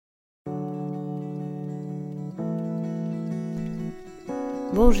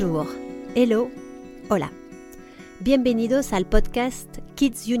Bonjour, hello, hola. Bienvenidos al podcast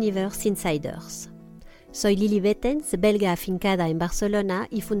Kids Universe Insiders. Soy Lili Bettens, belga afincada en Barcelona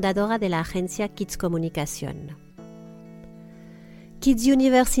y fundadora de la agencia Kids Comunicación. Kids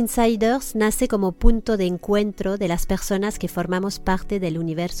Universe Insiders nace como punto de encuentro de las personas que formamos parte del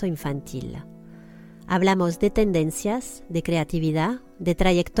universo infantil. Hablamos de tendencias, de creatividad, de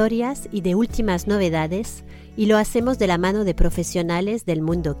trayectorias y de últimas novedades, y lo hacemos de la mano de profesionales del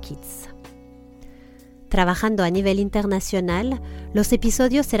mundo Kids. Trabajando a nivel internacional, los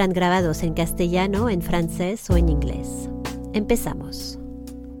episodios serán grabados en castellano, en francés o en inglés. Empezamos.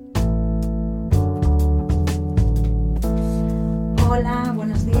 Hola,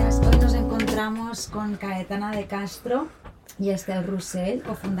 buenos días. Hoy nos encontramos con Caetana de Castro y Estel Rosell,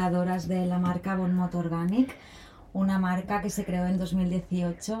 cofundadoras de la marca BONMOT Organic, una marca que se creó en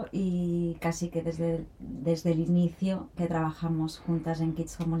 2018 y casi que desde el inicio que trabajamos juntas en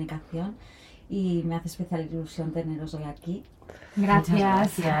Kids Comunicación, y me hace especial ilusión teneros hoy aquí.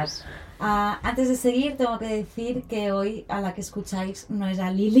 Gracias. Antes de seguir, tengo que decir que hoy a la que escucháis no es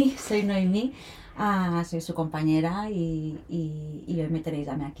a Lili, soy Noemí. Soy su compañera y hoy me tenéis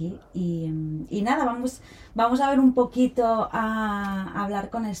a mí aquí. Y nada, vamos a ver un poquito, a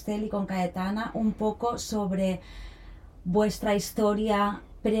hablar con Estel y con Caetana un poco sobre vuestra historia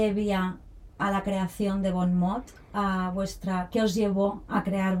previa a la creación de BONMOT, qué os llevó a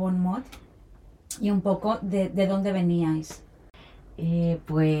crear BONMOT y un poco de dónde veníais.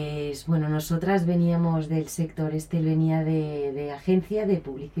 Pues bueno, nosotras veníamos del sector, Estel venía de agencia de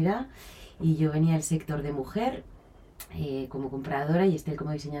publicidad y yo venía del sector de mujer como compradora y Estel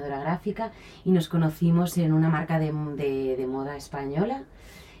como diseñadora gráfica, y nos conocimos en una marca de moda española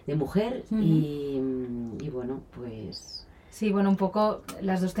de mujer. Uh-huh. y bueno, pues... Sí, bueno, un poco,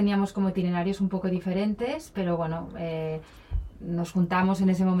 las dos teníamos como itinerarios un poco diferentes, pero bueno, nos juntamos en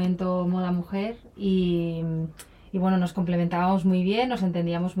ese momento moda mujer y bueno, nos complementábamos muy bien, nos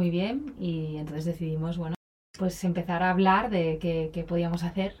entendíamos muy bien, y entonces decidimos, bueno, pues empezar a hablar de qué podíamos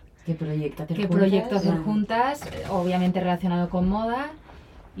hacer. ¿Qué proyecto hacer juntas? Obviamente relacionado con moda,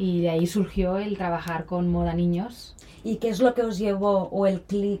 y de ahí surgió el trabajar con moda niños. ¿Y qué es lo que os llevó, o el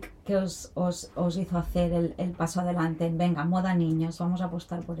clic que os hizo hacer el paso adelante? Venga, moda niños, vamos a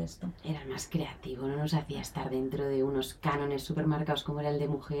apostar por esto. Era más creativo, no nos hacía estar dentro de unos cánones supermarcados como era el de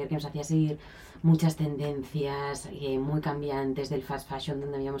mujer, que nos hacía seguir muchas tendencias muy cambiantes del fast fashion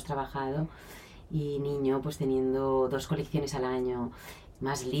donde habíamos trabajado, y niño pues teniendo 2 colecciones al año,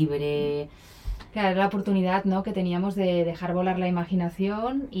 más libre. Claro, era la oportunidad, ¿no?, que teníamos de dejar volar la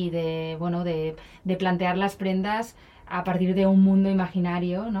imaginación y de plantear las prendas a partir de un mundo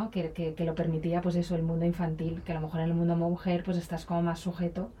imaginario, ¿no?, que lo permitía, pues eso, el mundo infantil, que a lo mejor en el mundo mujer pues estás como más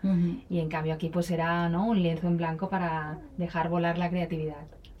sujeto. Uh-huh. Y en cambio aquí pues era, ¿no?, un lienzo en blanco para dejar volar la creatividad.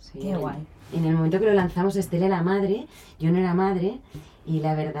 Sí, qué guay. En el momento que lo lanzamos, Estel era madre, yo no era madre, y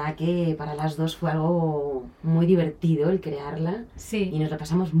la verdad que para las dos fue algo muy divertido el crearla. Sí. Y nos lo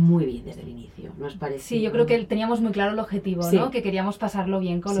pasamos muy bien desde el inicio, ¿nos parece? Sí, yo creo que teníamos muy claro el objetivo, sí, ¿no?, que queríamos pasarlo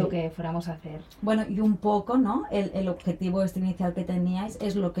bien con sí, lo que fuéramos a hacer. Bueno, y un poco, ¿no?, el objetivo inicial que teníais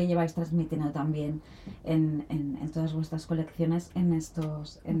es lo que lleváis transmitiendo también en todas vuestras colecciones en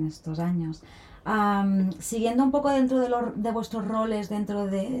estos años. Siguiendo un poco dentro de vuestros roles dentro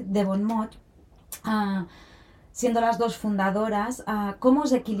de BONMOT, siendo las dos fundadoras, ¿cómo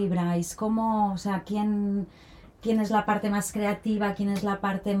os equilibráis? ¿Quién es la parte más creativa? ¿Quién es la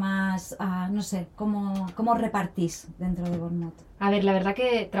parte más, no sé, cómo repartís dentro de BONMOT? A ver, la verdad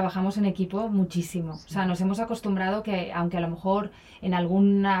que trabajamos en equipo muchísimo. Sí. O sea, nos hemos acostumbrado que, aunque a lo mejor en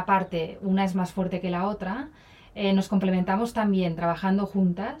alguna parte una es más fuerte que la otra, nos complementamos también trabajando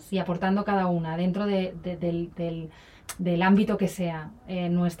juntas y aportando cada una dentro del ámbito que sea,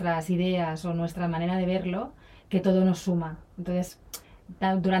 nuestras ideas o nuestra manera de verlo, que todo nos suma. Entonces,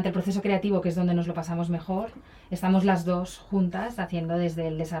 durante el proceso creativo, que es donde nos lo pasamos mejor, estamos las dos juntas haciendo desde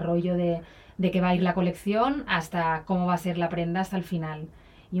el desarrollo de qué va a ir la colección hasta cómo va a ser la prenda hasta el final.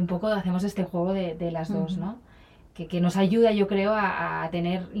 Y un poco hacemos este juego de las dos, ¿no? Que nos ayuda, yo creo, a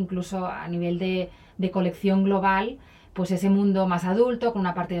tener incluso a nivel de colección global, pues ese mundo más adulto, con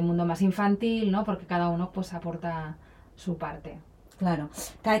una parte del mundo más infantil, ¿no? Porque cada uno pues aporta su parte. Claro.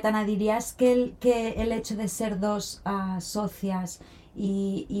 Caetana, ¿dirías que el hecho de ser dos socias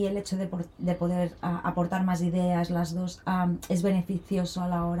y el hecho de poder aportar más ideas las dos es beneficioso a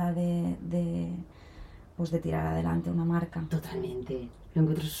la hora de tirar adelante una marca? Totalmente, lo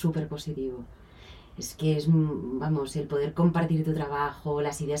encuentro súper positivo. Es que es, vamos, el poder compartir tu trabajo,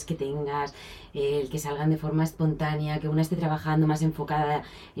 las ideas que tengas, el que salgan de forma espontánea, que una esté trabajando más enfocada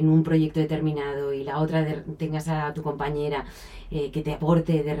en un proyecto determinado y la otra tengas a tu compañera que te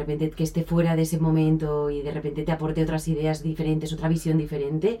aporte de repente, que esté fuera de ese momento y de repente te aporte otras ideas diferentes, otra visión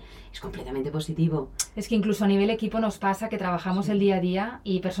diferente, es completamente positivo. Es que incluso a nivel equipo nos pasa que trabajamos el día a día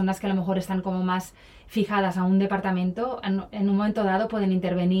y personas que a lo mejor están como más fijadas a un departamento, en un momento dado pueden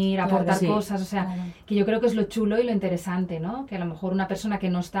intervenir, aportar cosas, o sea, que yo creo que es lo chulo y lo interesante, ¿no? Que a lo mejor una persona que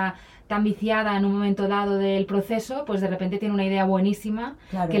no está tan viciada en un momento dado del proceso, pues de repente tiene una idea buenísima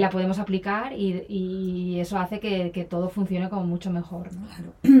que la podemos aplicar y eso hace que todo funcione como mucho mejor, ¿no?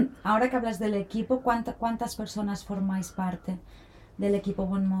 Claro. Ahora que hablas del equipo, ¿cuántas personas formáis parte del equipo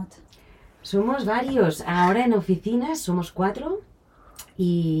BONMOT? Somos varios. Ahora en oficinas somos 4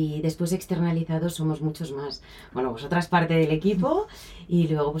 y después externalizados somos muchos más. Bueno, vosotras parte del equipo y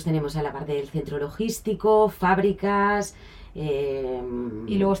luego pues tenemos a la parte del centro logístico, fábricas...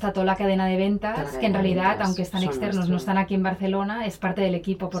 y luego está toda la cadena de ventas, que en realidad, aunque están externos, no están aquí en Barcelona, es parte del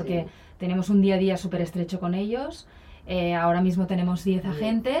equipo porque tenemos un día a día súper estrecho con ellos. Ahora mismo tenemos 10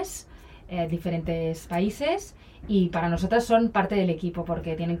 agentes, diferentes países, y para nosotras son parte del equipo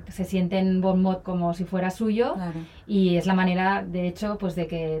porque se sienten BONMOT como si fuera suyo, y es la manera, de hecho, pues de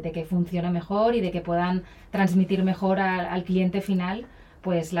que funcione mejor y de que puedan transmitir mejor al cliente final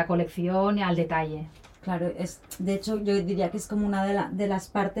pues la colección al detalle. Claro, de hecho yo diría que es como una de las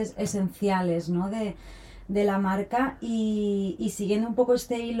partes esenciales, ¿no? de la marca y siguiendo un poco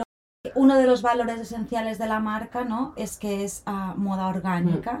este hilo, uno de los valores esenciales de la marca, ¿no? Es que es moda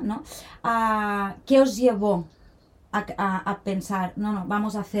orgánica, ¿no? ¿Qué os llevó a pensar, no,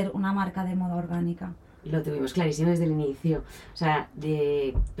 vamos a hacer una marca de moda orgánica? Lo tuvimos clarísimo desde el inicio. O sea,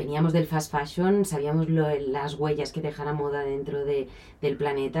 veníamos del fast fashion, sabíamos las huellas que deja la moda dentro del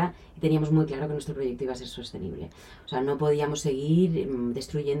planeta y teníamos muy claro que nuestro proyecto iba a ser sostenible. O sea, no podíamos seguir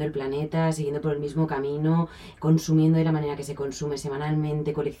destruyendo el planeta, siguiendo por el mismo camino, consumiendo de la manera que se consume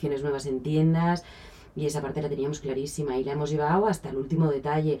semanalmente, colecciones nuevas en tiendas. Y esa parte la teníamos clarísima y la hemos llevado hasta el último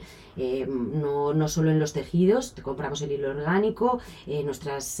detalle, no solo en los tejidos, compramos el hilo orgánico,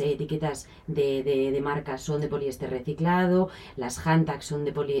 nuestras etiquetas de marcas son de poliéster reciclado, las handtags son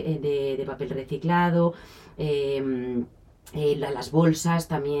de papel reciclado, las bolsas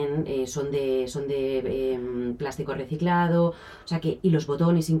también son de plástico reciclado, o sea que, y los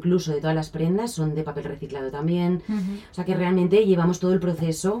botones incluso de todas las prendas son de papel reciclado también, o sea que realmente llevamos todo el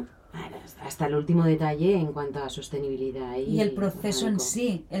proceso hasta el último detalle en cuanto a sostenibilidad. Y el proceso en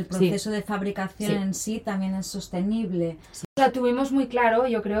sí, el proceso de fabricación en sí también es sostenible. O sea, tuvimos muy claro,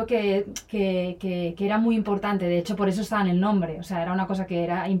 yo creo que era muy importante, de hecho por eso estaba en el nombre, o sea, era una cosa que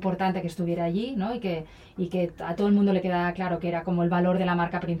era importante que estuviera allí, ¿no? Y que a todo el mundo le quedara claro que era como el valor de la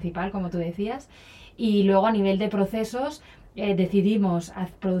marca principal, como tú decías. Y luego a nivel de procesos, decidimos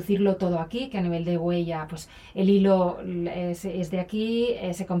producirlo todo aquí, que a nivel de huella, pues el hilo es de aquí,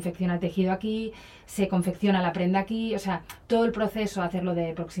 se confecciona el tejido aquí, se confecciona la prenda aquí, o sea, todo el proceso hacerlo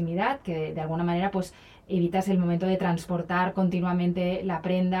de proximidad, que de alguna manera pues evitas el momento de transportar continuamente la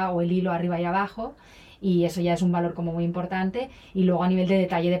prenda o el hilo arriba y abajo, y eso ya es un valor como muy importante. Y luego a nivel de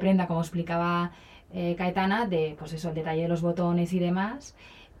detalle de prenda, como explicaba Caetana, de pues eso, el detalle de los botones y demás.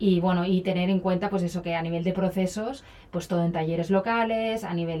 Y bueno, y tener en cuenta pues eso, que a nivel de procesos, pues todo en talleres locales,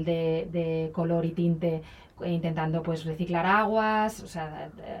 a nivel de color y tinte, intentando pues reciclar aguas, o sea,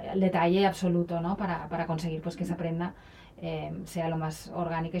 el detalle absoluto, ¿no? Para conseguir pues que esa prenda sea lo más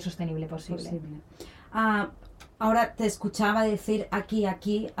orgánica y sostenible posible. Ahora te escuchaba decir aquí,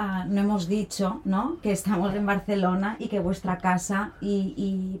 no hemos dicho, ¿no? Que estamos en Barcelona y que vuestra casa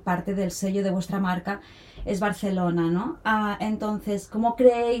y parte del sello de vuestra marca es Barcelona, ¿no? Entonces, ¿cómo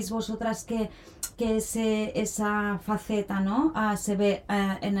creéis vosotras que esa faceta, ¿no? Se ve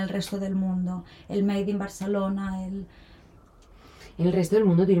en el resto del mundo? El Made in Barcelona, En el resto del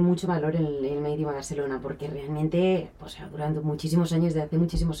mundo tiene mucho valor el Made in Barcelona porque realmente, pues, durante muchísimos años, desde hace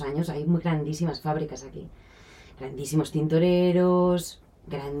muchísimos años, hay muy grandísimas fábricas aquí. Grandísimos tintoreros,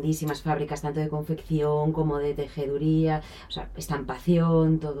 grandísimas fábricas tanto de confección como de tejeduría, o sea,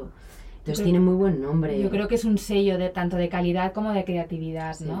 estampación, todo. Entonces tiene muy buen nombre. Yo creo que es un sello tanto de calidad como de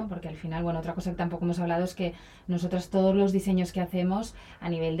creatividad, ¿no? Porque al final, bueno, otra cosa que tampoco hemos hablado es que nosotros todos los diseños que hacemos a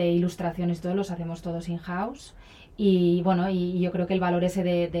nivel de ilustraciones, todos los hacemos todos in-house. Y bueno, y yo creo que el valor ese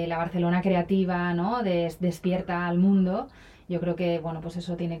de la Barcelona creativa, ¿no? Despierta al mundo, yo creo que, bueno, pues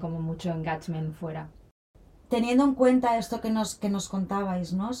eso tiene como mucho engagement fuera. Teniendo en cuenta esto que nos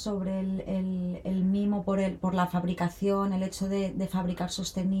contabais, ¿no? Sobre el mimo por la fabricación, el hecho de fabricar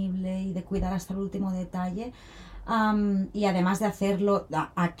sostenible y de cuidar hasta el último detalle, y además de hacerlo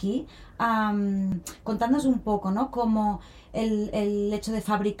aquí, contándonos un poco, ¿no? Cómo el hecho de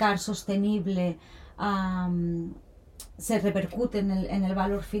fabricar sostenible se repercute en el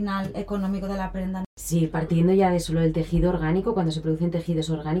valor final económico de la prenda. Sí, partiendo ya de solo del tejido orgánico, cuando se producen tejidos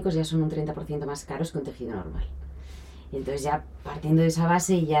orgánicos ya son un 30% más caros que un tejido normal. Y entonces ya partiendo de esa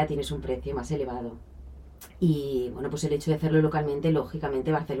base ya tienes un precio más elevado. Y bueno, pues el hecho de hacerlo localmente,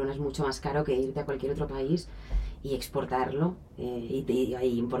 lógicamente Barcelona es mucho más caro que irte a cualquier otro país y exportarlo y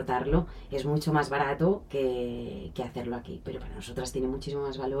importarlo es mucho más barato que hacerlo aquí. Pero para nosotras tiene muchísimo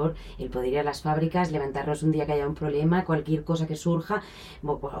más valor el poder ir a las fábricas, levantarnos un día que haya un problema, cualquier cosa que surja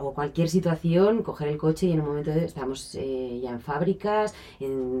o cualquier situación, coger el coche y en un momento estamos ya en fábricas,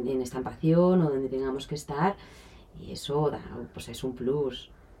 en estampación o donde tengamos que estar, y eso pues es un plus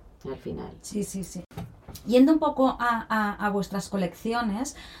al final. Sí, sí, sí. Yendo un poco a vuestras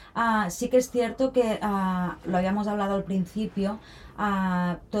colecciones, sí que es cierto que lo habíamos hablado al principio,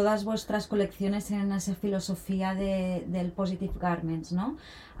 todas vuestras colecciones tienen esa filosofía del Positive Garments, ¿no?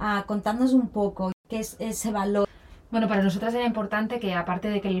 Contadnos un poco qué es ese valor. Bueno, para nosotras era importante que, aparte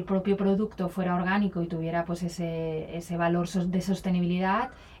de que el propio producto fuera orgánico y tuviera pues ese valor de sostenibilidad,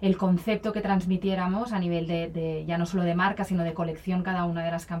 el concepto que transmitiéramos a nivel de ya no solo de marca, sino de colección, cada una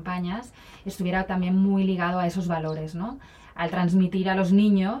de las campañas, estuviera también muy ligado a esos valores, ¿no? Al transmitir a los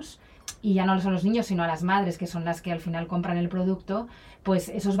niños, y ya no solo a los niños, sino a las madres, que son las que al final compran el producto, pues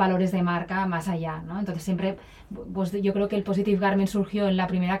esos valores de marca más allá, ¿no? Entonces siempre, pues yo creo que el Positive Garment surgió en la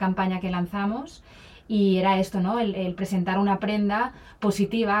primera campaña que lanzamos, y era esto, ¿no? El presentar una prenda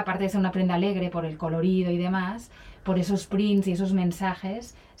positiva, aparte de ser una prenda alegre por el colorido y demás, por esos prints y esos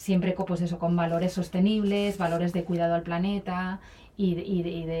mensajes, siempre pues eso, con valores sostenibles, valores de cuidado al planeta y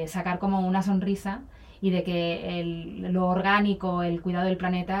de sacar como una sonrisa, y de que lo orgánico, el cuidado del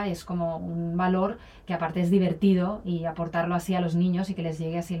planeta es como un valor que aparte es divertido, y aportarlo así a los niños y que les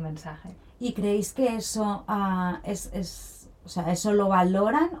llegue así el mensaje. ¿Y creéis que eso o sea, ¿eso lo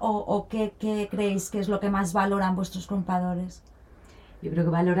valoran o qué creéis que es lo que más valoran vuestros compradores? Yo creo que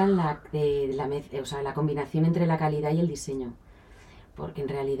valoran la combinación entre la calidad y el diseño. Porque en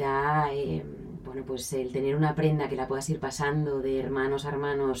realidad, bueno, pues el tener una prenda que la puedas ir pasando de hermanos a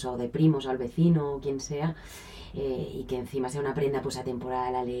hermanos o de primos al vecino o quien sea, y que encima sea una prenda pues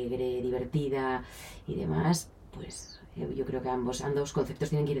atemporal, alegre, divertida y demás, pues yo creo que ambos conceptos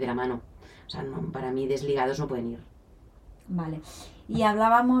tienen que ir de la mano. O sea, para mí desligados no pueden ir. Vale. Y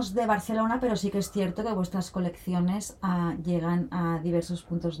hablábamos de Barcelona, pero sí que es cierto que vuestras colecciones llegan a diversos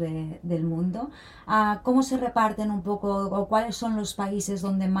puntos del mundo. ¿Cómo se reparten un poco o cuáles son los países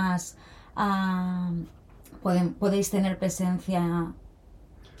donde más podéis tener presencia?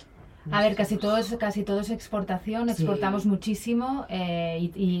 A ver, casi todo es exportación, sí. Exportamos muchísimo,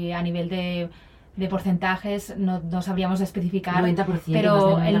 y a nivel de porcentajes no sabríamos especificar, 90%,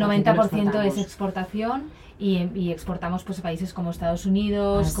 pero el 90% es exportación, y exportamos pues a países como Estados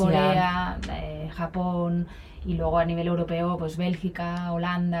Unidos, Asia, Corea, Japón, y luego a nivel europeo pues Bélgica,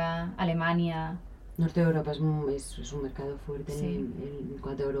 Holanda, Alemania. Norte de Europa es un mercado fuerte, sí, en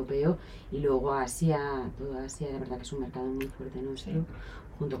cuanto a europeo, y luego Asia, toda Asia, la verdad que es un mercado muy fuerte nuestro, sí,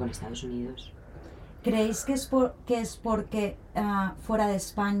 junto con Estados Unidos. ¿Creéis que es porque fuera de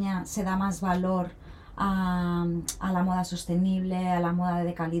España se da más valor a la moda sostenible, a la moda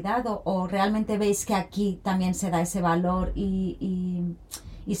de calidad, o realmente veis que aquí también se da ese valor y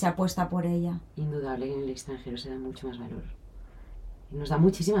se apuesta por ella? Indudable que en el extranjero se da mucho más valor. Y nos da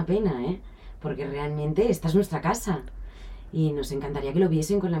muchísima pena, porque realmente esta es nuestra casa. Y nos encantaría que lo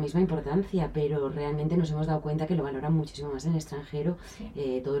viesen con la misma importancia, pero realmente nos hemos dado cuenta que lo valoran muchísimo más en el extranjero.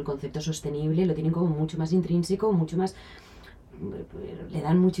 Sí. Todo el concepto sostenible lo tienen como mucho más intrínseco, mucho más, le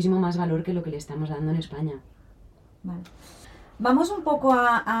dan muchísimo más valor que lo que le estamos dando en España. Vale. Vamos un poco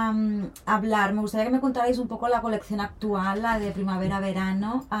a hablar, me gustaría que me contarais un poco la colección actual, la de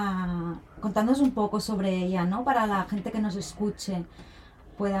primavera-verano, contándonos un poco sobre ella, ¿no? Para la gente que nos escuche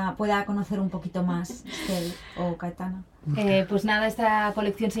pueda conocer un poquito más, Estel o Caetana. Pues nada, esta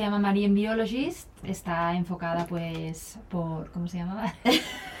colección se llama Marine Biologist, está enfocada pues por, ¿cómo se llamaba?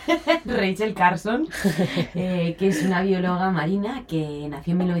 Rachel Carson, que es una bióloga marina que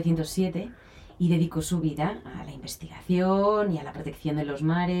nació en 1907 y dedicó su vida a la investigación y a la protección de los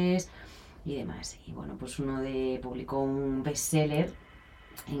mares y demás. Y bueno, pues publicó un bestseller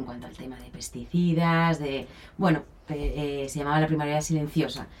en cuanto al tema de pesticidas, se llamaba La primavera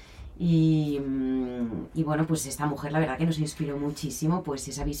silenciosa. Y bueno, pues esta mujer la verdad que nos inspiró muchísimo, pues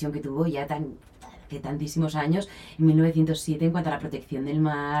esa visión que tuvo ya de tantísimos años, en 1907, en cuanto a la protección del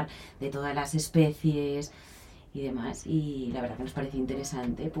mar, de todas las especies. y demás, y la verdad que nos pareció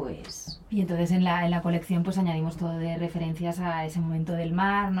interesante, pues... Y entonces en la colección pues añadimos todo de referencias a ese momento del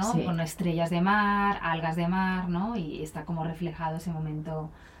mar, ¿no? Sí. Con estrellas de mar, algas de mar, ¿no? Y está como reflejado ese momento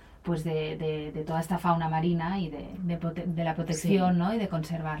pues de toda esta fauna marina y de la protección, Sí. ¿no? Y de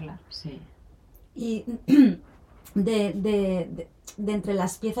conservarla. Sí. Y de entre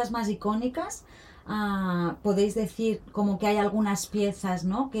las piezas más icónicas, podéis decir como que hay algunas piezas,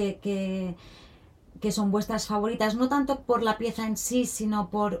 ¿no? que son vuestras favoritas, no tanto por la pieza en sí, sino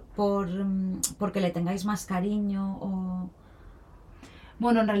porque le tengáis más cariño o...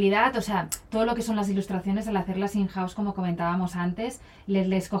 Bueno, en realidad, o sea, todo lo que son las ilustraciones, al hacerlas in-house, como comentábamos antes,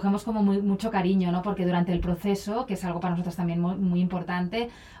 les cogemos como mucho cariño, ¿no? Porque durante el proceso, que es algo para nosotros también muy importante,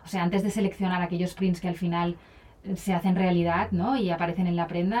 o sea, antes de seleccionar aquellos prints que al final se hacen realidad, ¿no? Y aparecen en la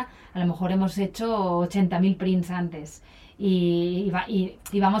prenda, a lo mejor hemos hecho 80.000 prints antes. Y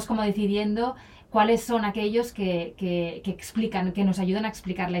vamos como decidiendo cuáles son aquellos que explican, que nos ayudan a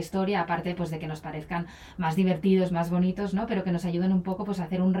explicar la historia, aparte pues de que nos parezcan más divertidos, más bonitos, ¿no? Pero que nos ayuden un poco pues a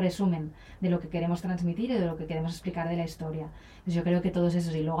hacer un resumen de lo que queremos transmitir y de lo que queremos explicar de la historia. Entonces yo creo que todos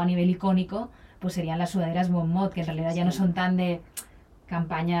esos, y luego a nivel icónico, pues serían las sudaderas BONMOT, que en realidad ya no son tan de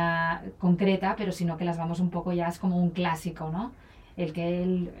campaña concreta, pero sino que las vamos un poco ya, es como un clásico, ¿no?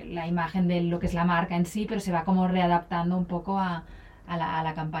 La imagen de lo que es la marca en sí, pero se va como readaptando un poco a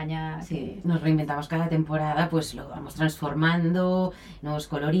la campaña. Sí, nos reinventamos cada temporada, pues lo vamos transformando, nuevos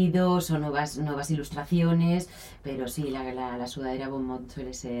coloridos o nuevas ilustraciones, pero sí, la sudadera BONMOT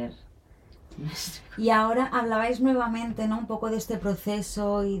suele ser... Y ahora hablabais nuevamente, ¿no? Un poco de este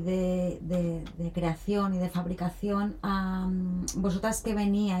proceso y de creación y de fabricación. Vosotras que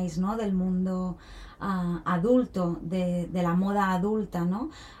veníais, ¿no? Del mundo adulto, de la moda adulta, ¿no?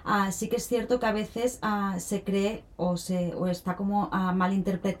 Sí que es cierto que a veces se cree o está como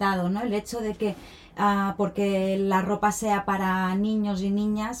malinterpretado, ¿no? El hecho de que porque la ropa sea para niños y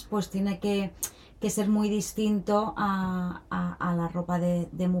niñas, pues tiene que ser muy distinto a la ropa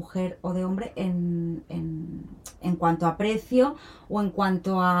de mujer o de hombre en cuanto a precio o en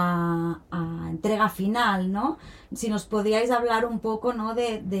cuanto a entrega final, ¿no? Si nos podíais hablar un poco, ¿no?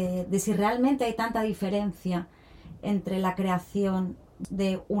 de si realmente hay tanta diferencia entre la creación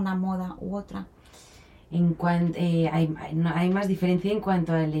de una moda u otra. Hay más diferencia en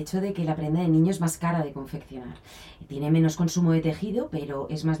cuanto al hecho de que la prenda de niño es más cara de confeccionar. Tiene menos consumo de tejido, pero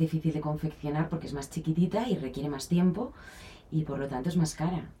es más difícil de confeccionar porque es más chiquitita y requiere más tiempo y por lo tanto es más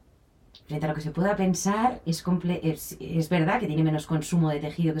cara. Frente a lo que se pueda pensar, es verdad que tiene menos consumo de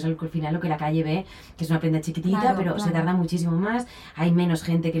tejido, que es al final lo que la calle ve, que es una prenda chiquitita, claro, pero claro. Se tarda muchísimo más. Hay menos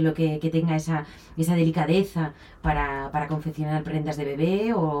gente que tenga esa delicadeza para confeccionar prendas de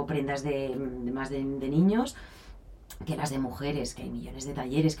bebé o prendas más de niños que las de mujeres, que hay millones de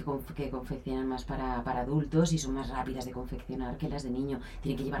talleres que confeccionan más para adultos y son más rápidas de confeccionar que las de niño.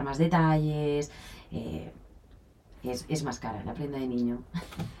 Tienen que llevar más detalles, es más cara la prenda de niño.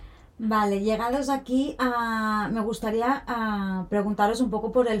 Vale, llegados aquí, me gustaría preguntaros un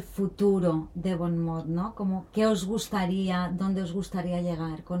poco por el futuro de BONMOT, ¿no? Como, ¿qué os gustaría, dónde os gustaría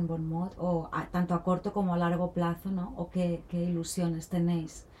llegar con BONMOT? O tanto a corto como a largo plazo, ¿no? O qué ilusiones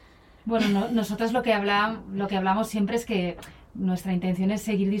tenéis. Bueno, nosotros lo que hablamos siempre es que nuestra intención es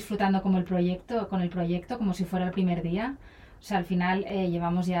seguir disfrutando con el proyecto como si fuera el primer día. O sea, al final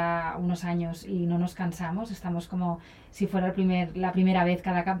llevamos ya unos años y no nos cansamos, estamos como si fuera la primera vez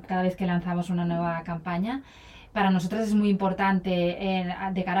cada vez que lanzamos una nueva campaña. Para nosotros es muy importante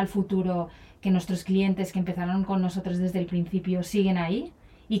de cara al futuro que nuestros clientes que empezaron con nosotros desde el principio siguen ahí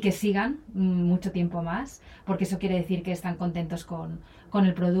y que sigan mucho tiempo más, porque eso quiere decir que están contentos con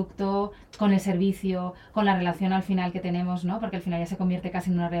el producto, con el servicio, con la relación al final que tenemos, ¿no? Porque al final ya se convierte casi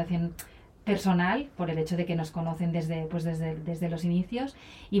en una relación personal por el hecho de que nos conocen desde los inicios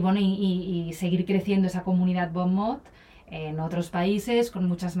y bueno y seguir creciendo esa comunidad BONMOT en otros países con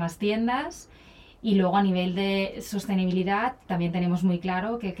muchas más tiendas. Y luego a nivel de sostenibilidad también tenemos muy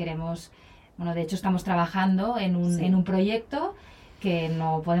claro que queremos, bueno, de hecho estamos trabajando en un proyecto que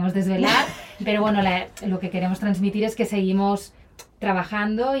no podemos desvelar, pero bueno, lo que queremos transmitir es que seguimos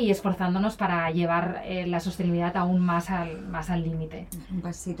trabajando y esforzándonos para llevar la sostenibilidad aún más al límite. Un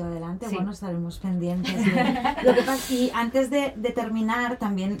pasito adelante, sí. Bueno, estaremos pendientes. Lo que pasa, y antes de terminar,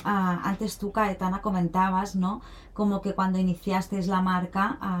 también antes tú, Caetana, comentabas, ¿no? Como que cuando iniciasteis la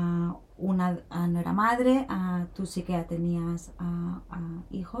marca, una no era madre, tú sí que ya tenías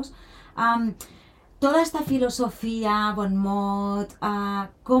hijos. Toda esta filosofía, BONMOT,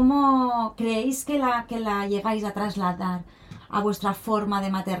 ¿cómo creéis que la llegáis a trasladar a vuestra forma de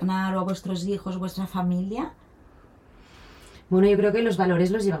maternar o a vuestros hijos, vuestra familia? Bueno, yo creo que los valores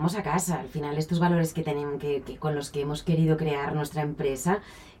los llevamos a casa. Al final, estos valores que tenemos, que con los que hemos querido crear nuestra empresa,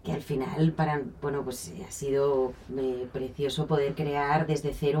 que al final pues ha sido precioso poder crear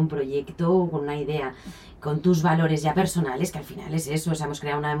desde cero un proyecto con una idea, con tus valores ya personales, que al final es eso. O sea, hemos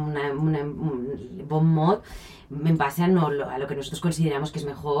creado un BONMOT en base a lo que nosotros consideramos que es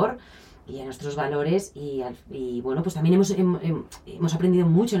mejor y a nuestros valores, y bueno, pues también hemos aprendido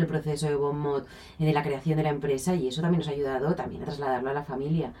mucho en el proceso de BONMOT, de la creación de la empresa, y eso también nos ha ayudado también a trasladarlo a la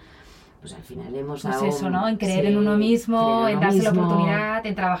familia. Pues al final hemos dado... Pues eso, ¿no? En creer en uno mismo, en darse la oportunidad,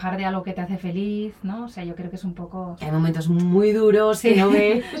 en trabajar de algo que te hace feliz, ¿no? O sea, yo creo que es un poco... Hay momentos muy duros que no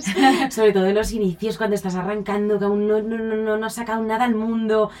ves, sobre todo en los inicios, cuando estás arrancando, que aún no has sacado nada al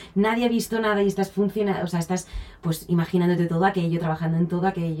mundo, nadie ha visto nada y estás funcionando, o sea, estás pues imaginándote todo aquello, trabajando en todo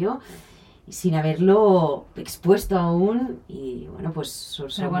aquello, sin haberlo expuesto aún, y bueno, pues...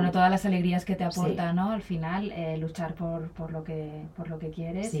 Pero bueno, todas las alegrías que te aporta, sí, ¿no? Al final, luchar por lo que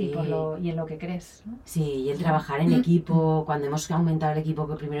quieres, sí, y en lo que crees, ¿no? Sí, y el trabajar en equipo, cuando hemos aumentado el equipo,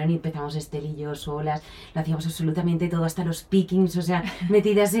 que primero ni empezamos Estel y yo solas, lo hacíamos absolutamente todo, hasta los pickings, o sea,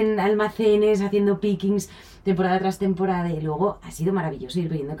 metidas en almacenes, haciendo pickings temporada tras temporada, y luego ha sido maravilloso ir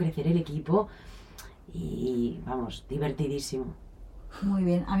viendo crecer el equipo, y vamos, divertidísimo. Muy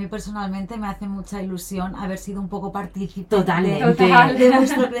bien, a mí personalmente me hace mucha ilusión haber sido un poco partícipe Totalmente. de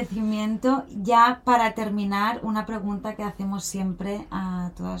vuestro crecimiento. Ya para terminar, una pregunta que hacemos siempre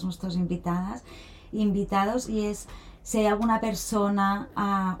a todas nuestras invitados, y es si hay alguna persona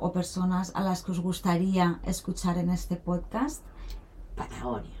o personas a las que os gustaría escuchar en este podcast.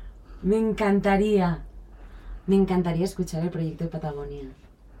 Patagonia. Me encantaría escuchar el proyecto de Patagonia.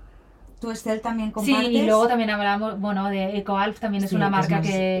 ¿Tú, Estel, también compartes? Sí, y luego también hablamos, bueno, de EcoAlf, también es Sí, una marca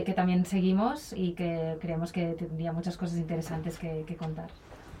que también seguimos y que creemos que tendría muchas cosas interesantes que contar.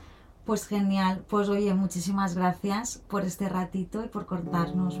 Pues genial, pues oye, muchísimas gracias por este ratito y por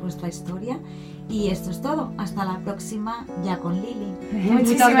contarnos vuestra historia, y esto es todo, hasta la próxima, ya con Lili.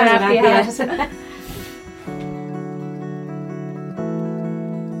 Muchísimas gracias.